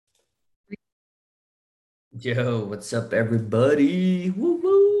Yo, what's up, everybody? Woo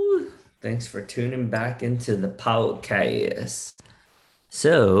woo! Thanks for tuning back into the podcast.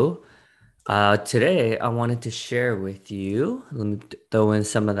 So, today I wanted to share with you. Let me throw in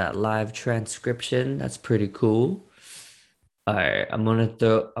some of that live transcription. That's pretty cool. All right, I'm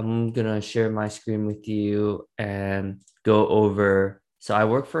gonna share my screen with you and go over. So, I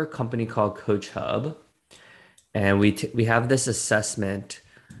work for a company called Coach Hub, and we have this assessment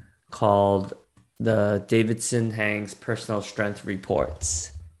called the Davidson Hanks Personal Strength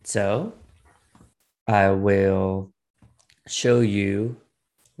Reports. So I will show you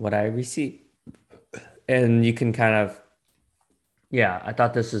what I received. And you can kind of, yeah, I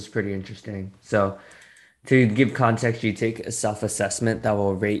thought this was pretty interesting. So to give context, you take a self-assessment that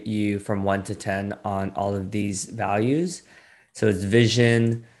will rate you from 1 to 10 on all of these values. So it's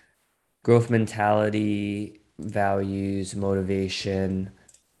vision, growth mentality, values, motivation,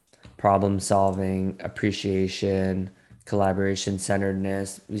 problem solving, appreciation, collaboration,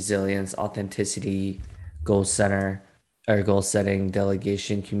 centeredness, resilience, authenticity, goal center or goal setting,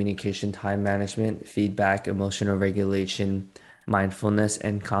 delegation, communication, time management, feedback, emotional regulation, mindfulness,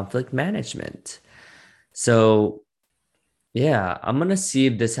 and conflict management. So, yeah, I'm gonna see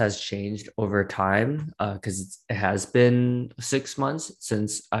if this has changed over time because it has been 6 months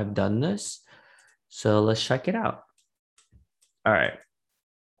since I've done this. So let's check it out. All right.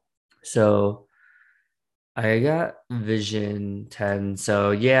 So I got vision 10.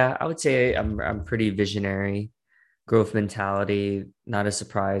 So yeah, I would say I'm pretty visionary. Growth mentality, not a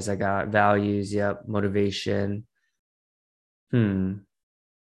surprise. I got values, yep, motivation. Hmm.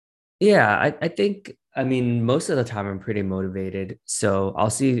 Yeah, I think I mean most of the time I'm pretty motivated. So I'll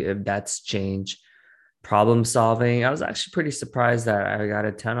see if that's changed. Problem solving. I was actually pretty surprised that I got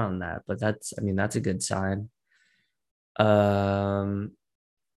a 10 on that, but that's I mean that's a good sign. Um,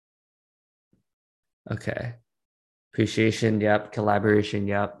 okay. Appreciation, yep. Collaboration,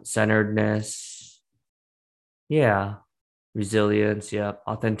 yep. Centeredness. Yeah. Resilience, yep.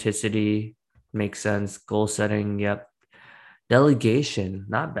 Authenticity makes sense. Goal setting, yep. Delegation,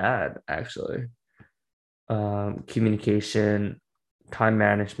 not bad, actually. Communication, time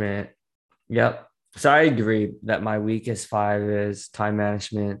management, yep. So I agree that my weakest five is time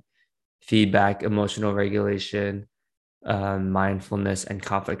management, feedback, emotional regulation, mindfulness, and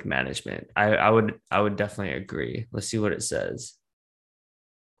conflict management. I would definitely agree. Let's see what it says.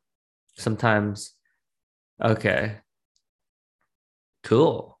 Sometimes, okay,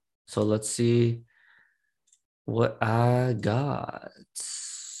 cool. So let's see what I got.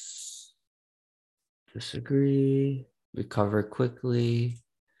 Disagree. Recover quickly.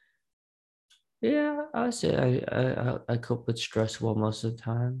 Yeah, I would say I cope with stress well most of the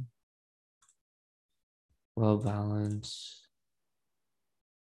time. Well balanced.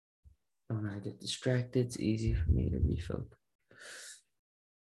 When I get distracted, it's easy for me to refocus.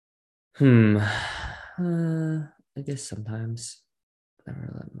 Hmm. I guess sometimes.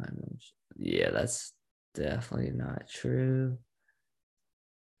 Never let my emotions. Yeah, that's definitely not true.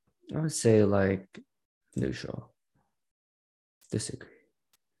 I would say like neutral. Disagree.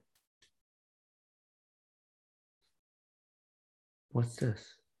 What's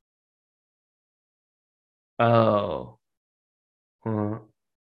this? Oh, okay.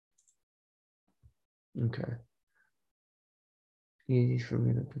 Easy for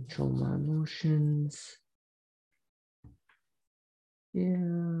me to control my emotions.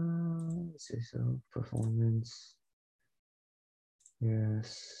 Yeah, say so. Performance.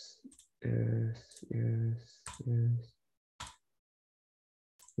 Yes, yes, yes, yes,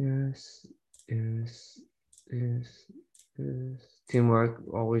 yes, yes, yes, yes. Teamwork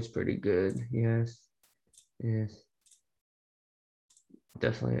always pretty good. Yes, yes.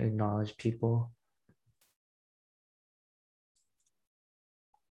 Definitely acknowledge people.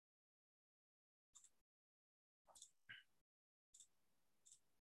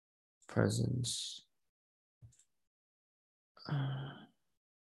 Presence. Uh,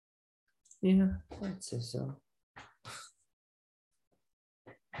 yeah, I'd say so.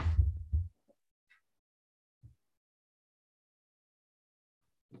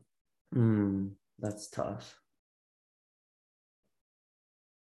 That's tough.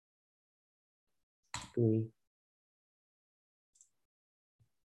 Three.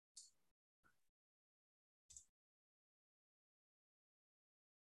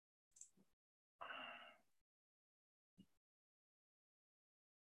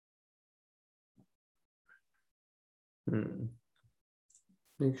 Hmm.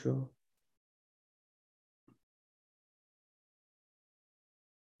 Neutral.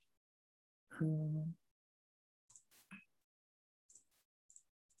 Hmm.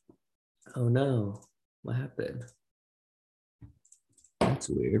 Oh no. What happened? That's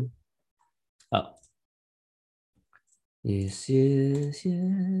weird. Oh. Yes, yes,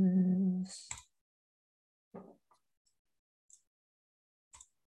 yes.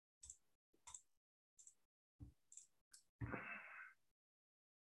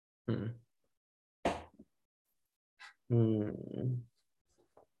 Hmm. Hmm.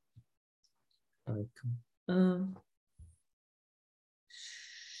 Um,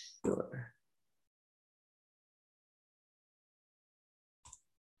 sure.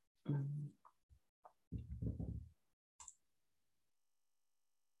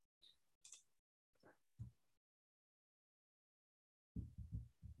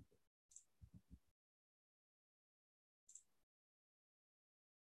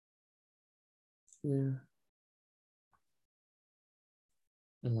 Yeah,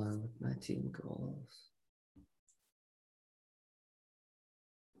 along with my team goals.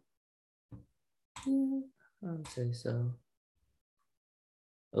 Yeah, I would say so.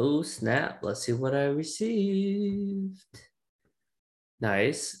 Oh, snap. Let's see what I received.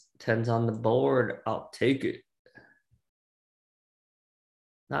 Nice. 10's on the board. I'll take it.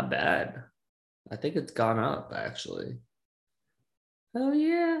 Not bad. I think it's gone up, actually. Oh,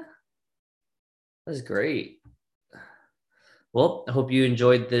 yeah. That's great. Well, I hope you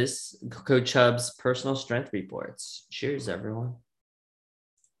enjoyed this Coach Hub's personal strength reports. Cheers, everyone.